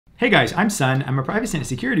Hey guys, I'm Sun. I'm a privacy and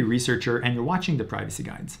security researcher, and you're watching the Privacy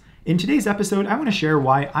Guides. In today's episode, I want to share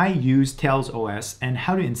why I use Tails OS and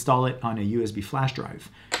how to install it on a USB flash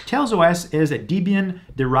drive. Tails OS is a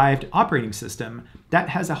Debian-derived operating system that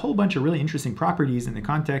has a whole bunch of really interesting properties in the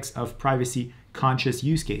context of privacy-conscious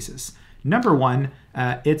use cases. Number one,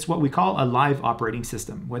 it's what we call a live operating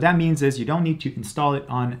system. What that means is you don't need to install it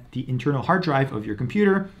on the internal hard drive of your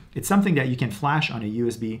computer. It's something that you can flash on a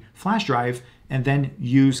USB flash drive and then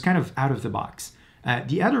use kind of out of the box.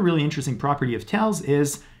 The other really interesting property of Tails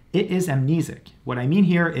is it is amnesic. What I mean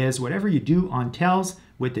here is whatever you do on Tails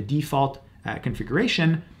with the default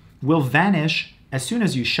configuration will vanish as soon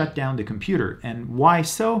as you shut down the computer. And why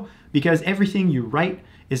so? Because everything you write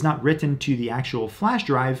is not written to the actual flash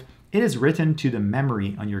drive, it is written to the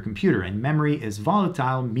memory on your computer. And memory is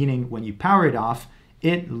volatile, meaning when you power it off,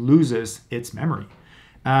 it loses its memory.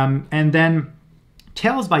 And then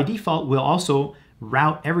Tails by default will also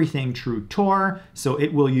route everything through Tor, so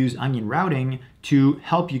it will use onion routing to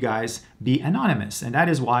help you guys be anonymous. And that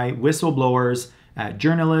is why whistleblowers,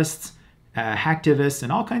 journalists, hacktivists,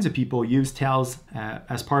 and all kinds of people use Tails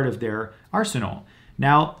as part of their arsenal.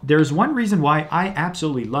 Now, there's one reason why I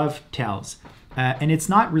absolutely love Tails, and it's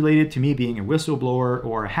not related to me being a whistleblower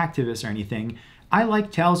or a hacktivist or anything. I like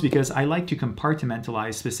Tails because I like to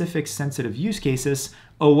compartmentalize specific sensitive use cases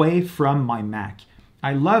away from my Mac.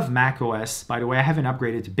 I love Mac OS. By the way, I haven't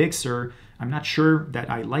upgraded to Big Sur. I'm not sure that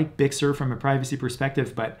I like Big Sur from a privacy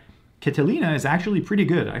perspective, but Catalina is actually pretty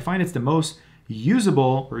good. I find it's the most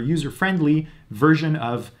usable or user-friendly version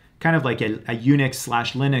of kind of like a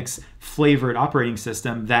Unix/Linux flavored operating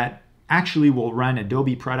system that actually will run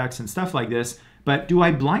Adobe products and stuff like this. But do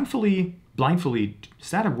I blindly, is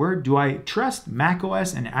that a word? Do I trust Mac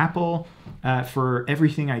OS and Apple for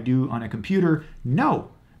everything I do on a computer? No.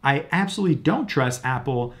 I absolutely don't trust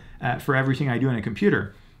Apple for everything I do on a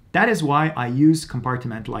computer. That is why I use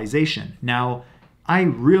compartmentalization. Now, I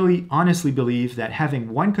really honestly believe that having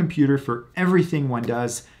one computer for everything one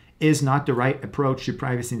does is not the right approach to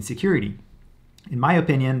privacy and security. In my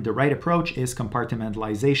opinion, the right approach is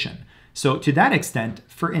compartmentalization. So to that extent,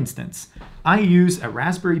 for instance, I use a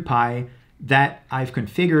Raspberry Pi that I've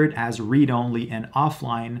configured as read-only and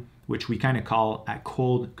offline, which we kind of call a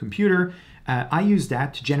cold computer. I use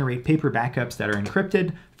that to generate paper backups that are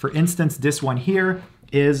encrypted. For instance, this one here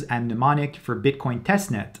is a mnemonic for Bitcoin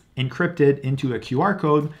testnet, encrypted into a QR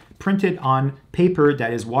code, printed on paper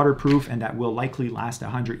that is waterproof and that will likely last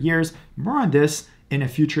 100 years. More on this in a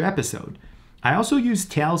future episode. I also use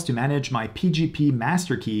Tails to manage my PGP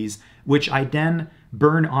master keys, which I then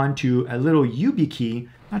burn onto a little YubiKey.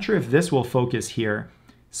 Not sure if this will focus here.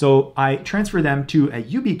 So I transfer them to a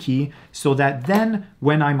YubiKey so that then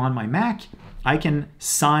when I'm on my Mac, I can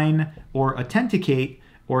sign or authenticate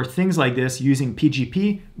or things like this using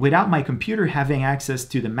PGP without my computer having access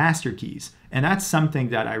to the master keys. And that's something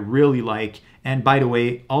that I really like. And by the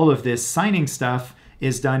way, all of this signing stuff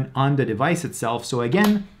is done on the device itself. So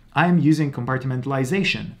again, I'm using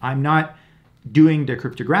compartmentalization. I'm not doing the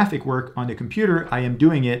cryptographic work on the computer. I am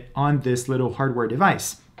doing it on this little hardware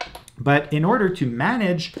device. But in order to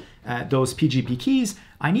manage those PGP keys,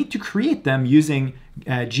 I need to create them using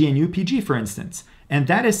GNU-PG, for instance. And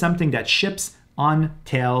that is something that ships on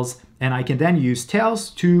Tails, and I can then use Tails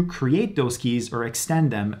to create those keys or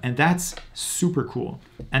extend them, and that's super cool.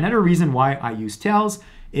 Another reason why I use Tails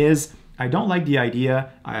is I don't like the idea,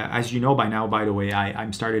 as you know by now, by the way,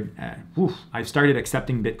 I've started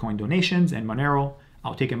accepting Bitcoin donations and Monero.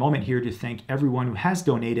 I'll take a moment here to thank everyone who has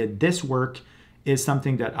donated. This work is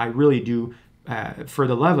something that I really do for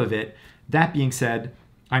the love of it. That being said,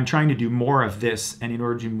 I'm trying to do more of this, and in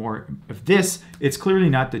order to do more of this, it's clearly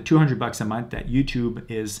not the $200 a month that YouTube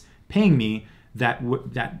is paying me that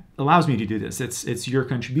allows me to do this. It's your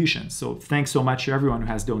contribution. So thanks so much to everyone who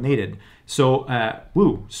has donated. So,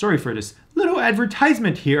 sorry for this little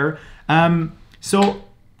advertisement here. So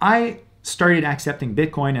I started accepting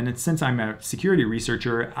Bitcoin, and since I'm a security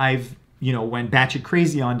researcher, I've went batshit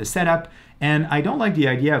crazy on the setup, and I don't like the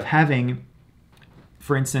idea of having,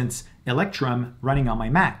 for instance, Electrum running on my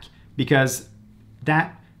Mac, because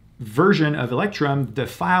that version of Electrum, the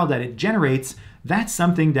file that it generates, that's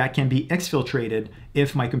something that can be exfiltrated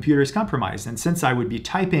if my computer is compromised. And since I would be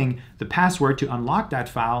typing the password to unlock that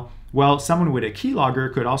file, well, someone with a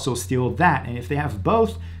keylogger could also steal that. And if they have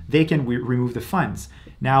both, they can remove the funds.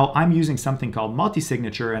 Now, I'm using something called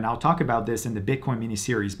multi-signature, and I'll talk about this in the Bitcoin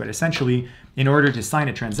mini-series. But essentially, in order to sign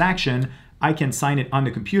a transaction, I can sign it on the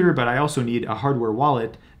computer, but I also need a hardware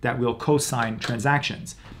wallet that will co-sign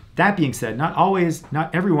transactions. That being said, not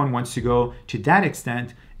everyone wants to go to that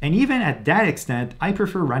extent And even at that extent, I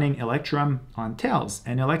prefer running Electrum on Tails,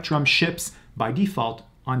 and Electrum ships by default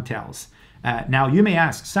on Tails. Now you may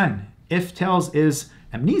ask, Sun, if Tails is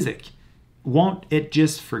amnesic, won't it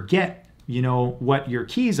just forget, what your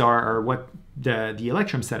keys are or what the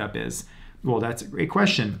Electrum setup is? Well, that's a great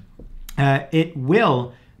question. It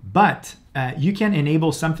will, but you can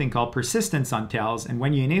enable something called persistence on Tails. And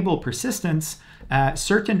when you enable persistence,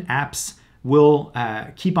 certain apps will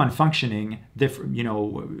keep on functioning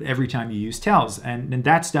every time you use Tails. And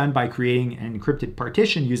that's done by creating an encrypted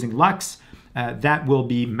partition using LUKS that will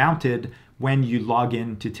be mounted when you log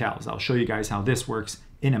in to Tails. I'll show you guys how this works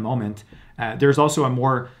in a moment. There's also a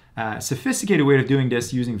more sophisticated way of doing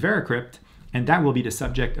this using Veracrypt, and that will be the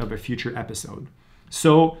subject of a future episode.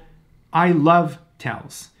 So I love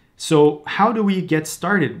Tails. So how do we get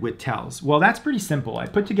started with Tails? Well, that's pretty simple. I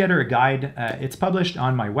put together a guide. It's published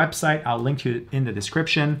on my website. I'll link to it in the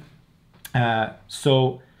description.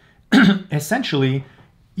 So essentially,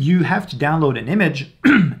 you have to download an image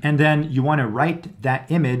and then you want to write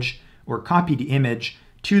that image or copy the image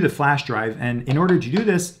to the flash drive. And in order to do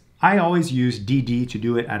this, I always use DD to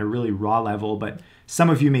do it at a really raw level, but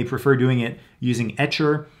some of you may prefer doing it using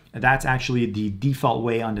Etcher. That's actually the default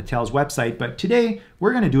way on the Tails website, but today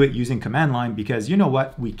we're going to do it using command line because you know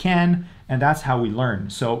what, we can, and that's how we learn.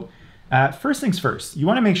 So first things first, you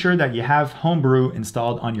want to make sure that you have Homebrew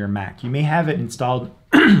installed on your Mac. You may have it installed,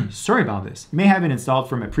 sorry about this, you may have it installed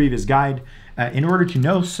from a previous guide. In order to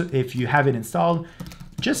know if you have it installed,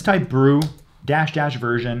 just type brew --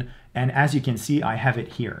 version, and as you can see, I have it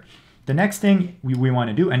here. The next thing we want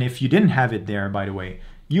to do, and if you didn't have it there, by the way,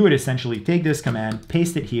 you would essentially take this command,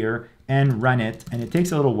 paste it here, and run it. And it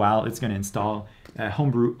takes a little while. It's going to install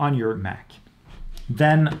Homebrew on your Mac.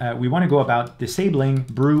 Then we want to go about disabling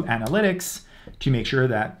Brew Analytics to make sure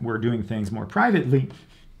that we're doing things more privately.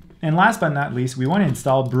 And last but not least, we want to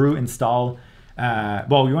install we want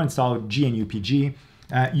to install GNUPG.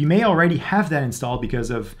 You may already have that installed because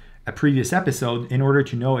of a previous episode. In order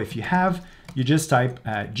to know if you have, you just type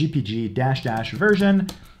gpg -- version,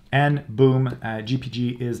 and boom,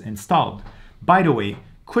 GPG is installed. By the way,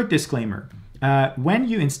 quick disclaimer, when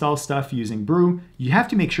you install stuff using Brew, you have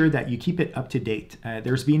to make sure that you keep it up to date.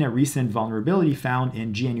 There's been a recent vulnerability found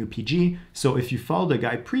in GNUPG, so if you followed the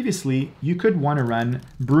guide previously, you could want to run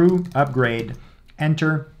brew upgrade,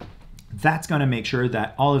 enter. That's going to make sure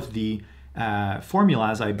that all of the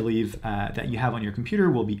formulas, I believe, that you have on your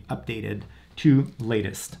computer will be updated to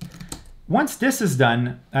latest. Once this is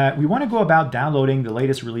done, we want to go about downloading the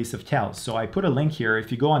latest release of Tails. So I put a link here. If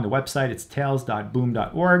you go on the website, it's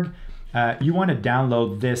tails.boom.org. You want to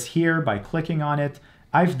download this here by clicking on it.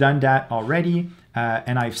 I've done that already,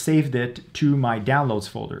 and I've saved it to my downloads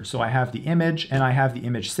folder. So I have the image and I have the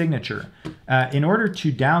image signature. In order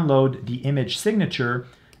to download the image signature,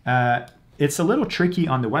 it's a little tricky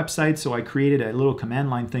on the website, so I created a little command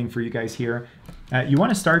line thing for you guys here. You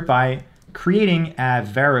want to start by creating a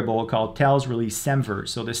variable called Tails release semver.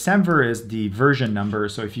 So the semver is the version number.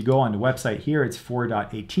 So if you go on the website here, it's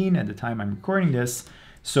 4.18 at the time I'm recording this.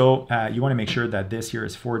 So you want to make sure that this here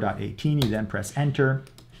is 4.18. You then press enter.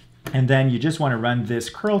 And then you just want to run this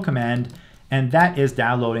curl command, and that is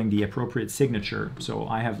downloading the appropriate signature. So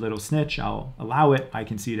I have little snitch, I'll allow it. I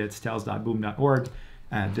can see that it's tails.boom.org.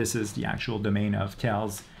 This is the actual domain of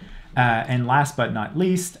Tails. And last but not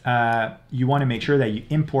least, you want to make sure that you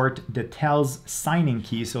import the Tails signing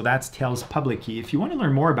key. So that's Tails public key. If you want to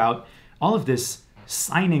learn more about all of this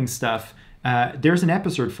signing stuff, there's an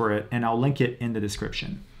episode for it, and I'll link it in the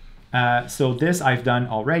description. So this I've done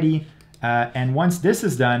already. And once this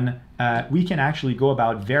is done, we can actually go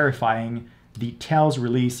about verifying the Tails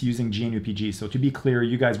release using GNUPG. So to be clear,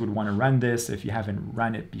 you guys would want to run this if you haven't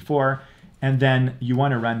run it before. And then you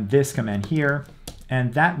want to run this command here,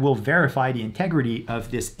 and that will verify the integrity of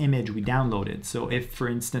this image we downloaded. So if, for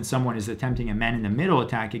instance, someone is attempting a man-in-the-middle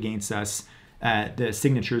attack against us, the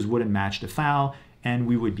signatures wouldn't match the file, and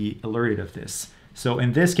we would be alerted of this. So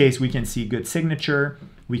in this case, we can see good signature.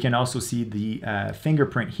 We can also see the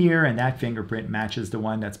fingerprint here, and that fingerprint matches the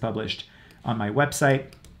one that's published on my website.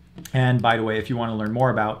 And by the way, if you want to learn more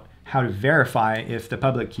about how to verify if the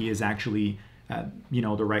public key is actually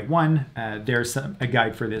the right one, there's a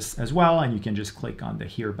guide for this as well, and you can just click on the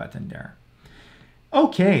here button there.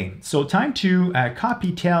 Okay, so time to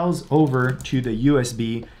copy Tails over to the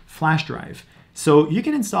USB flash drive. So you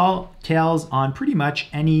can install Tails on pretty much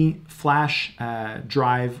any flash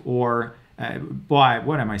drive or,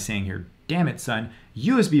 what am I saying here? Damn it, son.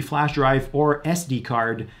 USB flash drive or SD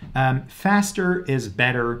card. Faster is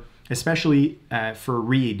better. especially for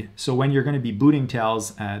read. So when you're going to be booting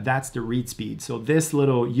Tails, that's the read speed. So this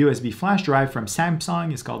little USB flash drive from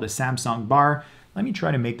Samsung is called the Samsung Bar. Let me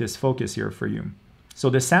try to make this focus here for you. So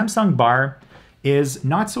the Samsung Bar is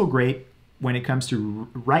not so great when it comes to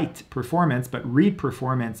write performance, but read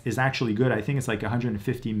performance is actually good. I think it's like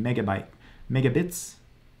 150 megabits.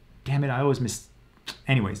 Damn it, I always miss.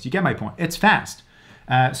 Anyways, you get my point. It's fast.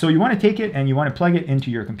 So you want to take it and you want to plug it into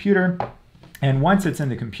your computer. And once it's in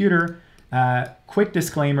the computer, quick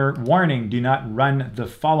disclaimer, warning, do not run the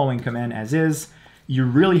following command as is. You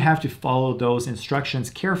really have to follow those instructions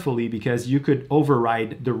carefully because you could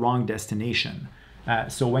override the wrong destination.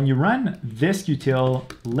 So when you run this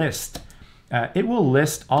util list, it will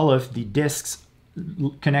list all of the disks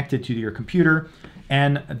connected to your computer.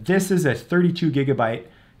 And this is a 32 gigabyte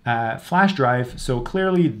flash drive. So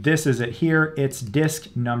clearly this is it here. It's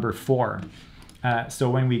disk number 4. So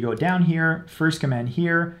when we go down here, first command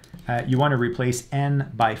here, you want to replace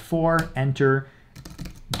N by 4, enter,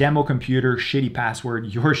 demo computer, shitty password.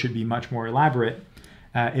 Yours should be much more elaborate.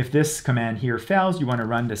 If this command here fails, you want to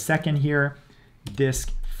run the second here,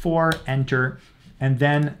 disk 4, enter, and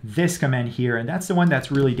then this command here, and that's the one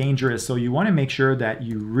that's really dangerous. So you want to make sure that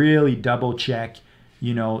you really double check,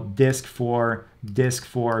 you know, disk 4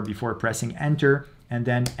 before pressing enter, and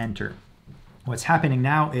then enter. What's happening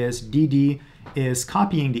now is DD is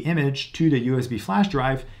copying the image to the USB flash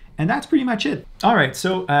drive, and that's pretty much it. All right,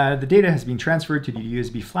 so the data has been transferred to the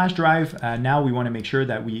USB flash drive. Now we want to make sure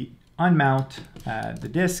that we unmount the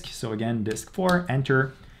disk. So again, disk 4,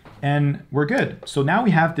 enter, and we're good. So now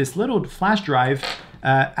we have this little flash drive.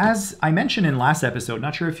 As I mentioned in last episode,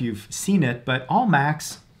 not sure if you've seen it, but all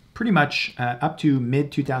Macs pretty much up to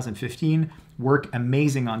mid-2015 work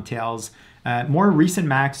amazing on Tails. More recent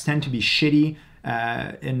Macs tend to be shitty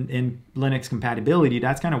in Linux compatibility.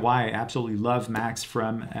 That's kind of why I absolutely love Macs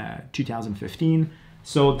from 2015.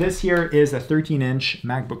 So this here is a 13-inch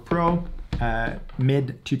MacBook Pro,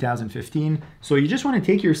 mid 2015. So you just want to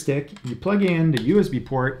take your stick, you plug in the USB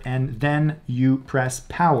port, and then you press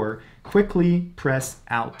power. Quickly press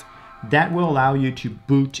Alt. That will allow you to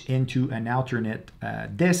boot into an alternate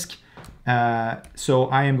disk. So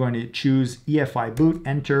I am going to choose EFI boot,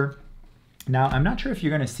 enter. Now I'm not sure if you're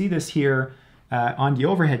going to see this here on the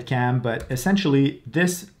overhead cam, but essentially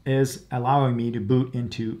this is allowing me to boot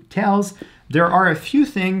into Tails. There are a few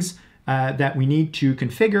things that we need to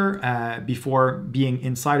configure before being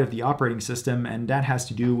inside of the operating system, and that has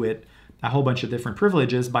to do with a whole bunch of different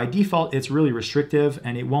privileges. By default, it's really restrictive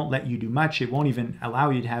and it won't let you do much. It won't even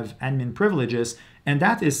allow you to have admin privileges, and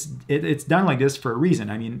that is, it's done like this for a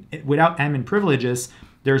reason. I mean, without admin privileges,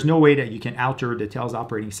 there's no way that you can alter the Tails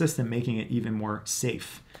operating system, making it even more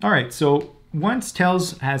safe. All right, so once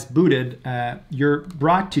Tails has booted, you're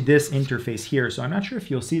brought to this interface here. So I'm not sure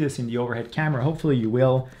if you'll see this in the overhead camera. Hopefully you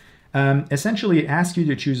will. Essentially, it asks you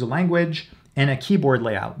to choose a language and a keyboard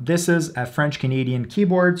layout. This is a French-Canadian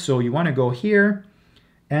keyboard. So you want to go here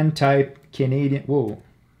and type Canadian,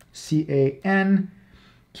 C-A-N,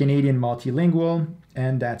 Canadian multilingual,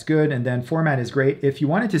 and that's good. And then format is great. If you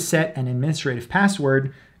wanted to set an administrative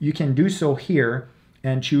password, you can do so here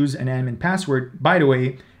and choose an admin password. By the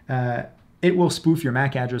way, it will spoof your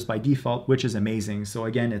MAC address by default, which is amazing. So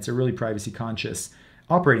again, it's a really privacy conscious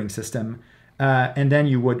operating system. And then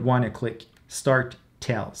you would want to click Start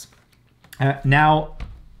Tails. Now,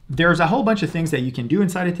 there's a whole bunch of things that you can do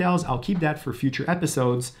inside of Tails. I'll keep that for future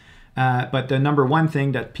episodes. But the number one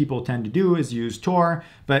thing that people tend to do is use Tor,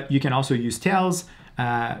 but you can also use Tails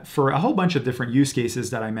for a whole bunch of different use cases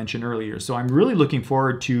that I mentioned earlier. So I'm really looking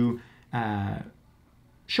forward to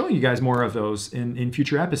showing you guys more of those in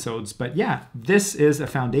future episodes. But yeah, this is a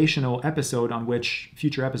foundational episode on which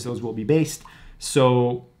future episodes will be based.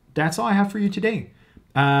 So that's all I have for you today.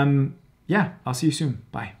 Yeah, I'll see you soon.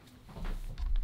 Bye.